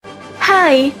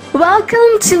Hi,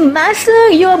 welcome to Master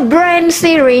Your Brain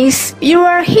series. You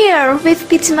are here with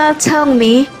Pitma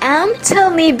Tongmi and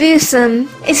Tongmi Busan.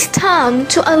 It's time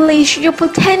to unleash your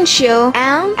potential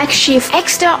and achieve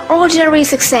extraordinary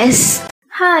success.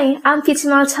 Hi, I'm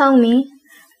Pitma Tongmi.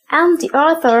 I'm the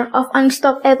author of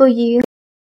Unstoppable You.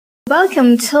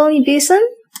 Welcome, Tongmi Busan.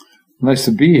 Nice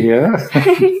to be here.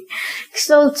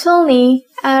 So Tony,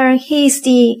 he's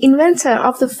the inventor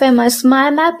of the famous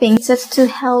mind mapping just to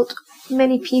help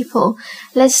many people.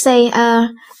 Let's say,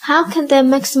 how can they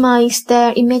maximize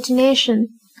their imagination?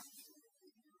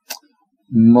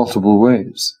 Multiple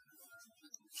ways.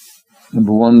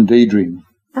 Number one, daydream.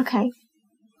 Okay.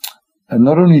 And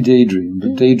not only daydream,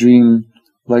 but daydream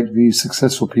like the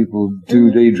successful people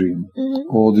do daydream,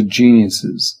 or the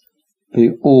geniuses.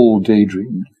 They all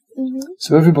daydream.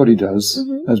 So everybody does,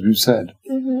 as we've said.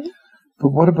 But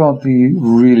what about the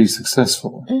really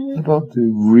successful? What about the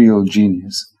real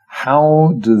genius?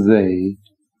 How do they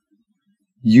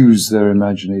use their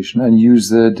imagination and use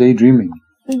their daydreaming?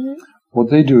 What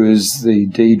they do is they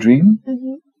daydream,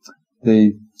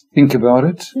 they think about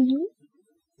it,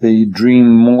 they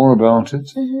dream more about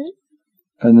it,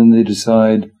 and then they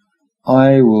decide,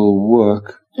 I will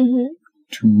work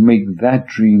to make that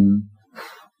dream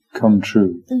come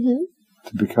true,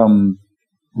 to become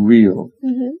real.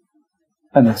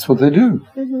 And that's what they do.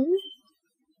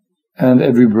 And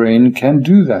every brain can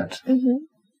do that,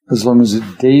 as long as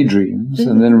it daydreams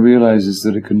and then realizes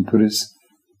that it can put its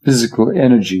physical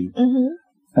energy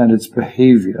and its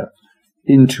behavior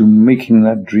into making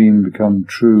that dream become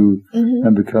true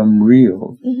and become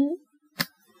real.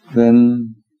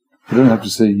 Then you don't have to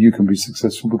say you can be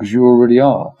successful, because you already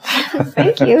are.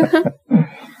 Thank you.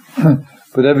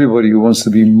 But everybody who wants to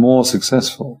be more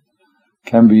successful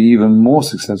can be even more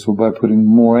successful by putting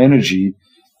more energy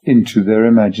into their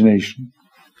imagination.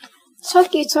 So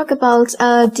you talk about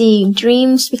the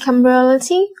dreams become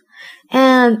reality,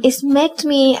 and it made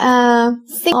me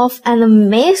think of an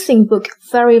amazing book,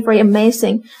 very, very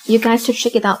amazing. You guys should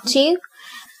check it out too.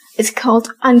 It's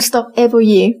called Unstoppable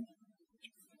You.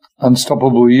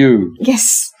 Unstoppable You?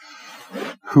 Yes.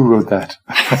 Who wrote that?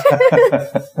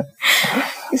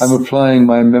 I'm applying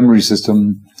my memory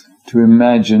system to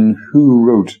imagine who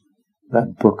wrote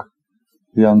that book,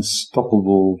 The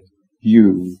Unstoppable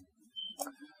You.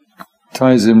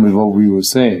 Ties in with what we were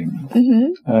saying.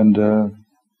 And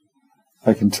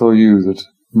I can tell you that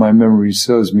my memory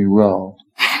serves me well,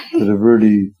 that a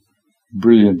really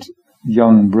brilliant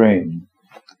young brain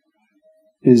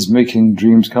is making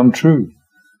dreams come true.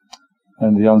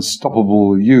 And The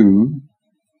Unstoppable You,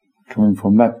 coming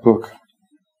from that book,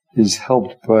 is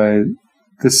helped by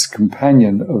this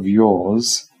companion of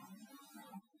yours,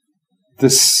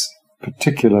 this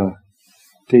particular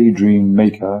daydream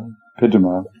maker,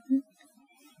 Pitma,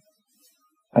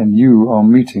 and you are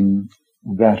meeting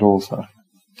that author.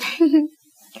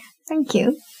 Thank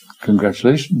you.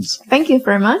 Congratulations. Thank you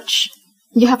very much.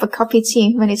 You have a copy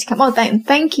too when it's come out.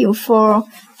 Thank you for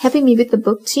helping me with the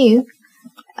book too.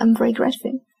 I'm very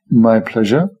grateful. My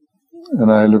pleasure. And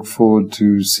I look forward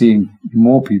to seeing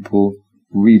more people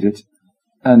read it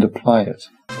and apply it.